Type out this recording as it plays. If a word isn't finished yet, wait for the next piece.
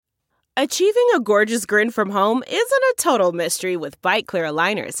Achieving a gorgeous grin from home isn't a total mystery with Byte Clear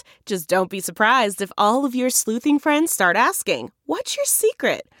aligners. Just don't be surprised if all of your sleuthing friends start asking, "What's your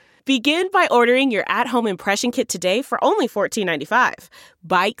secret?" Begin by ordering your at-home impression kit today for only $14.95.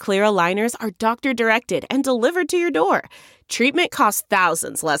 Byte Clear aligners are doctor-directed and delivered to your door. Treatment costs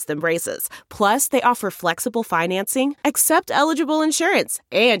thousands less than braces. Plus, they offer flexible financing, accept eligible insurance,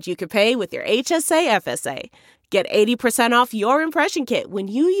 and you can pay with your HSA FSA. Get 80% off your impression kit when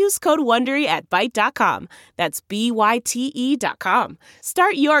you use code WONDERY at Byte.com. That's BYTE.com.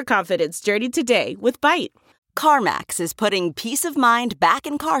 Start your confidence journey today with Byte. CarMax is putting peace of mind back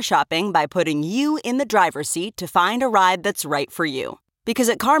in car shopping by putting you in the driver's seat to find a ride that's right for you. Because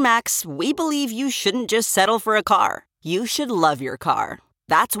at CarMax, we believe you shouldn't just settle for a car. You should love your car.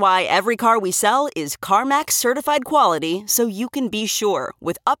 That's why every car we sell is CarMax certified quality, so you can be sure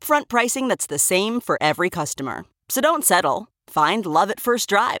with upfront pricing that's the same for every customer. So don't settle. Find love at first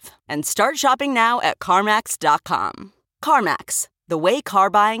drive and start shopping now at CarMax.com. CarMax, the way car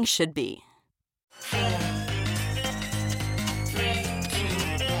buying should be.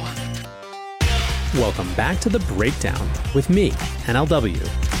 Welcome back to The Breakdown with me, NLW.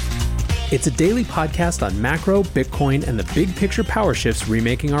 It's a daily podcast on macro, Bitcoin, and the big picture power shifts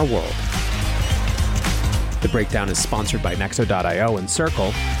remaking our world. The Breakdown is sponsored by Nexo.io and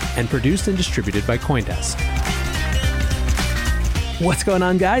Circle, and produced and distributed by CoinDesk. What's going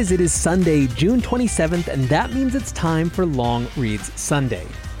on, guys? It is Sunday, June 27th, and that means it's time for Long Reads Sunday.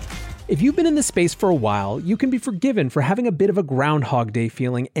 If you've been in this space for a while, you can be forgiven for having a bit of a Groundhog Day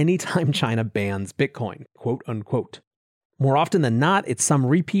feeling anytime China bans Bitcoin, quote unquote. More often than not, it's some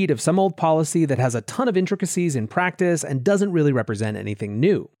repeat of some old policy that has a ton of intricacies in practice and doesn't really represent anything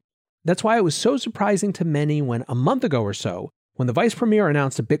new. That's why it was so surprising to many when a month ago or so, when the vice premier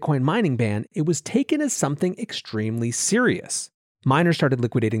announced a Bitcoin mining ban, it was taken as something extremely serious. Miners started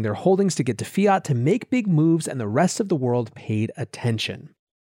liquidating their holdings to get to fiat to make big moves, and the rest of the world paid attention.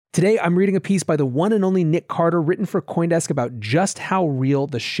 Today, I'm reading a piece by the one and only Nick Carter written for CoinDesk about just how real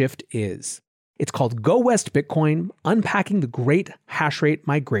the shift is. It's called Go West Bitcoin, Unpacking the Great Hashrate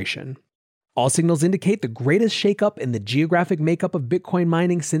Migration. All signals indicate the greatest shakeup in the geographic makeup of Bitcoin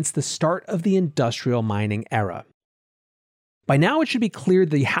mining since the start of the industrial mining era. By now, it should be clear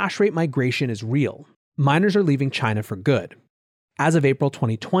the hashrate migration is real. Miners are leaving China for good. As of April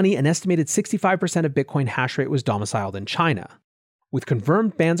 2020, an estimated 65% of Bitcoin hashrate was domiciled in China. With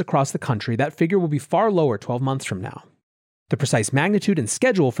confirmed bans across the country, that figure will be far lower 12 months from now. The precise magnitude and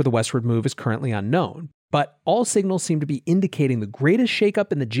schedule for the westward move is currently unknown, but all signals seem to be indicating the greatest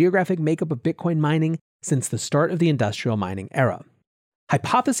shakeup in the geographic makeup of Bitcoin mining since the start of the industrial mining era.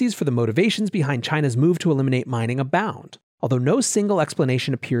 Hypotheses for the motivations behind China's move to eliminate mining abound, although no single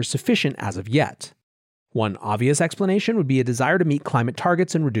explanation appears sufficient as of yet. One obvious explanation would be a desire to meet climate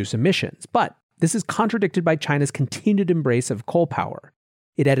targets and reduce emissions, but this is contradicted by China's continued embrace of coal power.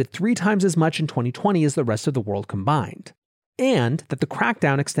 It added 3 times as much in 2020 as the rest of the world combined. And that the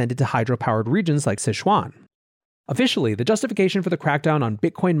crackdown extended to hydro-powered regions like Sichuan. Officially, the justification for the crackdown on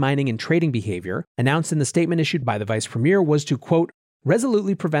Bitcoin mining and trading behavior, announced in the statement issued by the vice premier, was to, quote,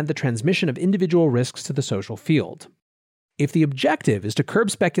 resolutely prevent the transmission of individual risks to the social field. If the objective is to curb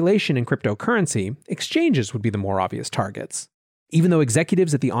speculation in cryptocurrency, exchanges would be the more obvious targets. Even though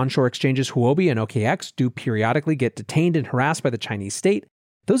executives at the onshore exchanges Huobi and OKX do periodically get detained and harassed by the Chinese state,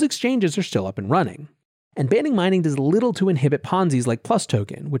 those exchanges are still up and running. And banning mining does little to inhibit Ponzi's like Plus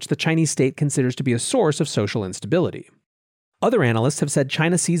Token, which the Chinese state considers to be a source of social instability. Other analysts have said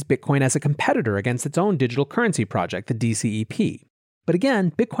China sees Bitcoin as a competitor against its own digital currency project, the DCEP. But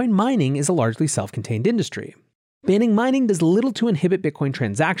again, Bitcoin mining is a largely self-contained industry. Banning mining does little to inhibit Bitcoin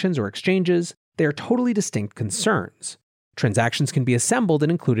transactions or exchanges. They are totally distinct concerns. Transactions can be assembled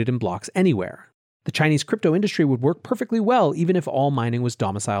and included in blocks anywhere. The Chinese crypto industry would work perfectly well even if all mining was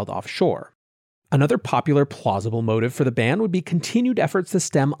domiciled offshore. Another popular plausible motive for the ban would be continued efforts to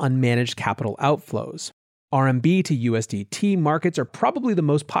stem unmanaged capital outflows. RMB to USDT markets are probably the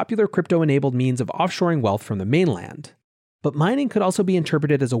most popular crypto-enabled means of offshoring wealth from the mainland. But mining could also be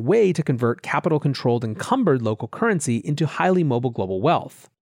interpreted as a way to convert capital-controlled encumbered local currency into highly mobile global wealth.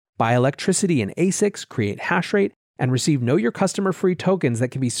 Buy electricity and ASICs, create hashrate, and receive Know Your Customer free tokens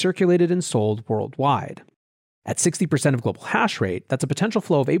that can be circulated and sold worldwide. At 60% of global hash rate, that's a potential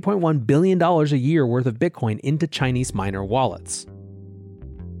flow of $8.1 billion a year worth of Bitcoin into Chinese miner wallets.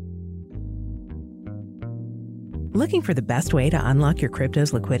 Looking for the best way to unlock your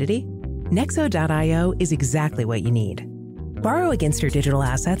crypto's liquidity? Nexo.io is exactly what you need. Borrow against your digital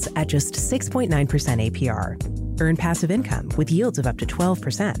assets at just 6.9% APR. Earn passive income with yields of up to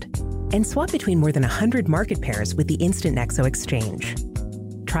 12%. And swap between more than 100 market pairs with the Instant Nexo Exchange.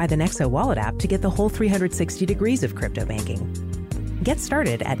 Try the Nexo Wallet app to get the whole 360 degrees of crypto banking. Get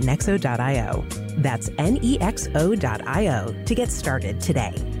started at nexo.io. That's nexo.io to get started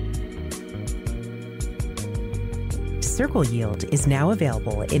today. Circle Yield is now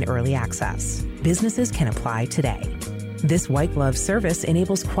available in early access. Businesses can apply today. This white glove service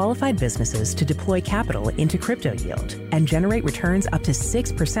enables qualified businesses to deploy capital into crypto yield and generate returns up to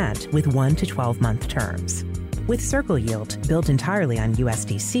 6% with 1 to 12-month terms. With Circle Yield, built entirely on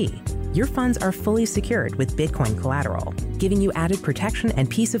USDC, your funds are fully secured with Bitcoin collateral, giving you added protection and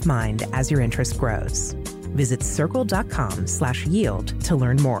peace of mind as your interest grows. Visit circle.com/yield to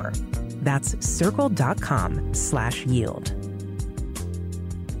learn more. That's circle.com/yield.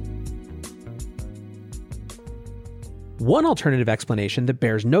 One alternative explanation that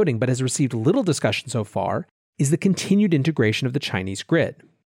bears noting but has received little discussion so far is the continued integration of the Chinese grid.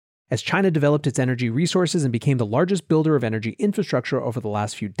 As China developed its energy resources and became the largest builder of energy infrastructure over the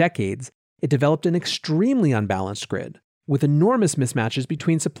last few decades, it developed an extremely unbalanced grid, with enormous mismatches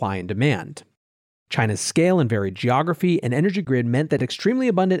between supply and demand. China's scale and varied geography and energy grid meant that extremely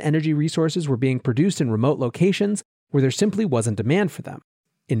abundant energy resources were being produced in remote locations where there simply wasn't demand for them.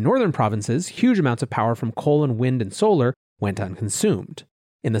 In northern provinces, huge amounts of power from coal and wind and solar went unconsumed.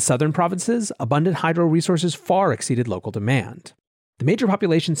 In the southern provinces, abundant hydro resources far exceeded local demand. The major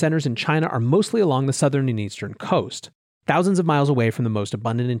population centers in China are mostly along the southern and eastern coast, thousands of miles away from the most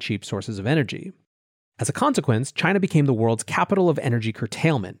abundant and cheap sources of energy. As a consequence, China became the world's capital of energy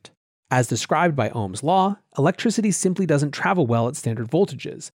curtailment. As described by Ohm's law, electricity simply doesn't travel well at standard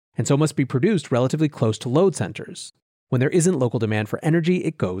voltages, and so must be produced relatively close to load centers. When there isn't local demand for energy,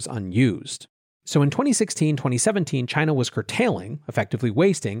 it goes unused. So in 2016-2017, China was curtailing, effectively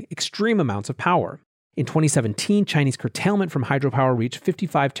wasting, extreme amounts of power. In 2017, Chinese curtailment from hydropower reached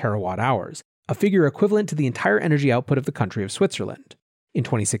 55 terawatt hours, a figure equivalent to the entire energy output of the country of Switzerland. In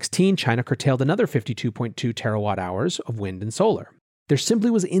 2016, China curtailed another 52.2 terawatt hours of wind and solar. There simply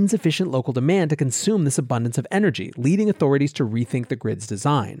was insufficient local demand to consume this abundance of energy, leading authorities to rethink the grid's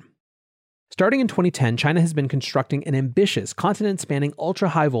design. Starting in 2010, China has been constructing an ambitious, continent-spanning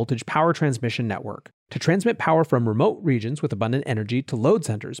ultra-high voltage power transmission network to transmit power from remote regions with abundant energy to load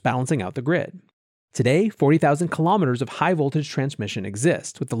centers, balancing out the grid. Today, 40,000 kilometers of high-voltage transmission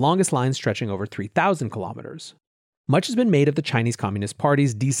exist, with the longest lines stretching over 3,000 kilometers. Much has been made of the Chinese Communist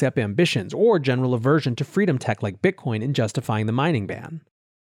Party's DCEP ambitions or general aversion to freedom tech like Bitcoin in justifying the mining ban.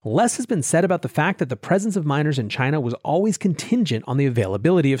 Less has been said about the fact that the presence of miners in China was always contingent on the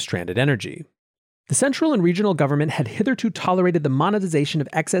availability of stranded energy. The central and regional government had hitherto tolerated the monetization of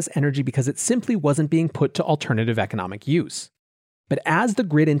excess energy because it simply wasn't being put to alternative economic use. But as the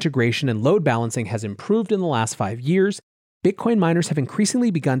grid integration and load balancing has improved in the last 5 years, Bitcoin miners have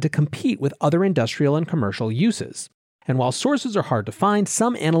increasingly begun to compete with other industrial and commercial uses. And while sources are hard to find,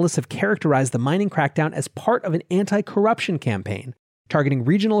 some analysts have characterized the mining crackdown as part of an anti-corruption campaign, targeting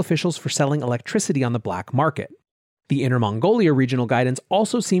regional officials for selling electricity on the black market. The Inner Mongolia regional guidance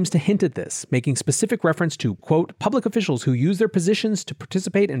also seems to hint at this, making specific reference to, quote, public officials who use their positions to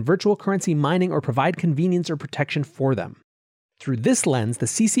participate in virtual currency mining or provide convenience or protection for them. Through this lens, the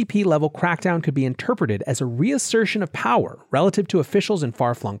CCP-level crackdown could be interpreted as a reassertion of power relative to officials in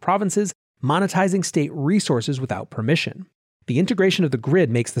far-flung provinces monetizing state resources without permission. The integration of the grid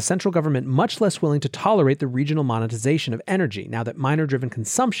makes the central government much less willing to tolerate the regional monetization of energy now that miner-driven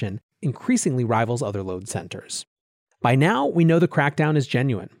consumption increasingly rivals other load centers. By now, we know the crackdown is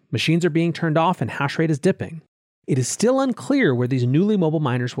genuine. Machines are being turned off and hash rate is dipping. It is still unclear where these newly mobile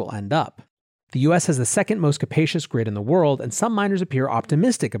miners will end up. The US has the second most capacious grid in the world, and some miners appear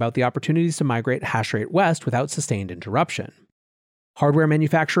optimistic about the opportunities to migrate hash rate west without sustained interruption. Hardware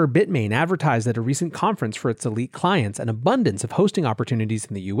manufacturer Bitmain advertised at a recent conference for its elite clients an abundance of hosting opportunities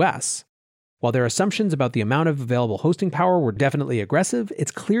in the US. While their assumptions about the amount of available hosting power were definitely aggressive, it's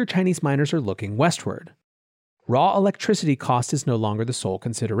clear Chinese miners are looking westward. Raw electricity cost is no longer the sole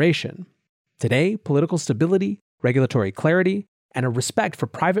consideration. Today, political stability, regulatory clarity, and a respect for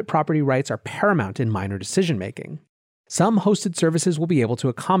private property rights are paramount in miner decision-making. Some hosted services will be able to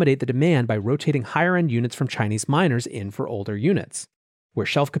accommodate the demand by rotating higher-end units from Chinese miners in for older units. Where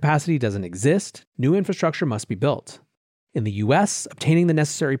shelf capacity doesn't exist, new infrastructure must be built. In the US, obtaining the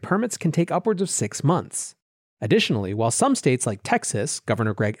necessary permits can take upwards of 6 months. Additionally, while some states like Texas,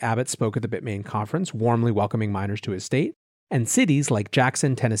 Governor Greg Abbott spoke at the Bitmain conference, warmly welcoming miners to his state, and cities like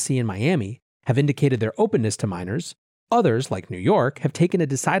Jackson, Tennessee, and Miami have indicated their openness to miners, others, like New York, have taken a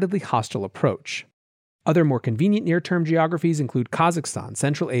decidedly hostile approach. Other more convenient near-term geographies include Kazakhstan,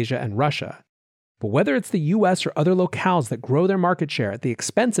 Central Asia, and Russia. But whether it's the US or other locales that grow their market share at the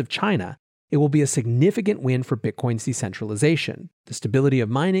expense of China, It will be a significant win for Bitcoin's decentralization, the stability of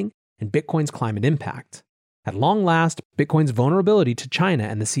mining, and Bitcoin's climate impact. At long last, Bitcoin's vulnerability to China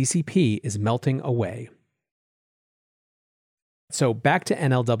and the CCP is melting away. So back to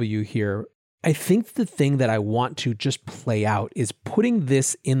NLW here. I think the thing that I want to just play out is putting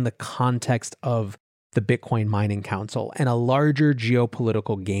this in the context of the Bitcoin Mining Council and a larger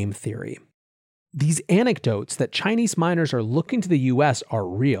geopolitical game theory. These anecdotes that Chinese miners are looking to the US are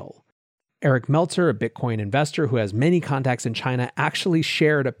real. Eric Meltzer, a Bitcoin investor who has many contacts in China, actually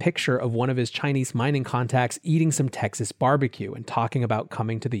shared a picture of one of his Chinese mining contacts eating some Texas barbecue and talking about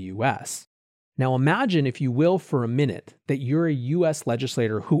coming to the US. Now imagine, if you will, for a minute, that you're a US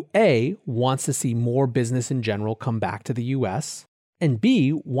legislator who A, wants to see more business in general come back to the US, and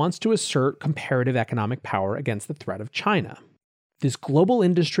B, wants to assert comparative economic power against the threat of China. This global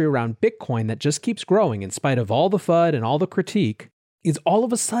industry around Bitcoin that just keeps growing in spite of all the FUD and all the critique is all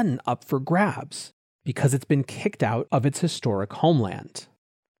of a sudden up for grabs because it's been kicked out of its historic homeland.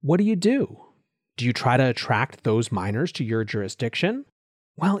 What do? Do you try to attract those miners to your jurisdiction?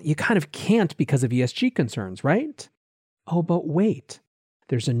 Well, you kind of can't because of ESG concerns, right? Oh, but wait.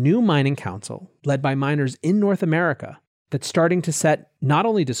 There's a new mining council led by miners in North America that's starting to set not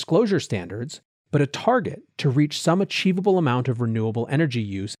only disclosure standards, but a target to reach some achievable amount of renewable energy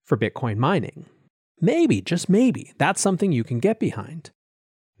use for Bitcoin mining. Maybe, just maybe, that's something you can get behind.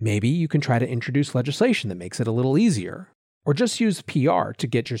 Maybe you can try to introduce legislation that makes it a little easier, or just use PR to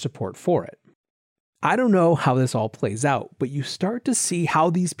get your support for it. I don't know how this all plays out, but you start to see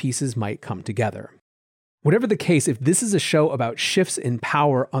how these pieces might come together. Whatever the case, if this is a show about shifts in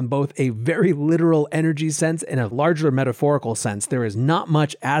power on both a very literal energy sense and a larger metaphorical sense, there is not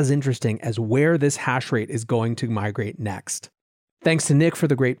much as interesting as where this hash rate is going to migrate next. Thanks to Nick for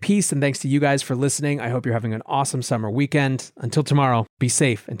the great piece, and thanks to you guys for listening. I hope you're having an awesome summer weekend. Until tomorrow, be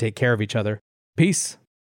safe and take care of each other. Peace.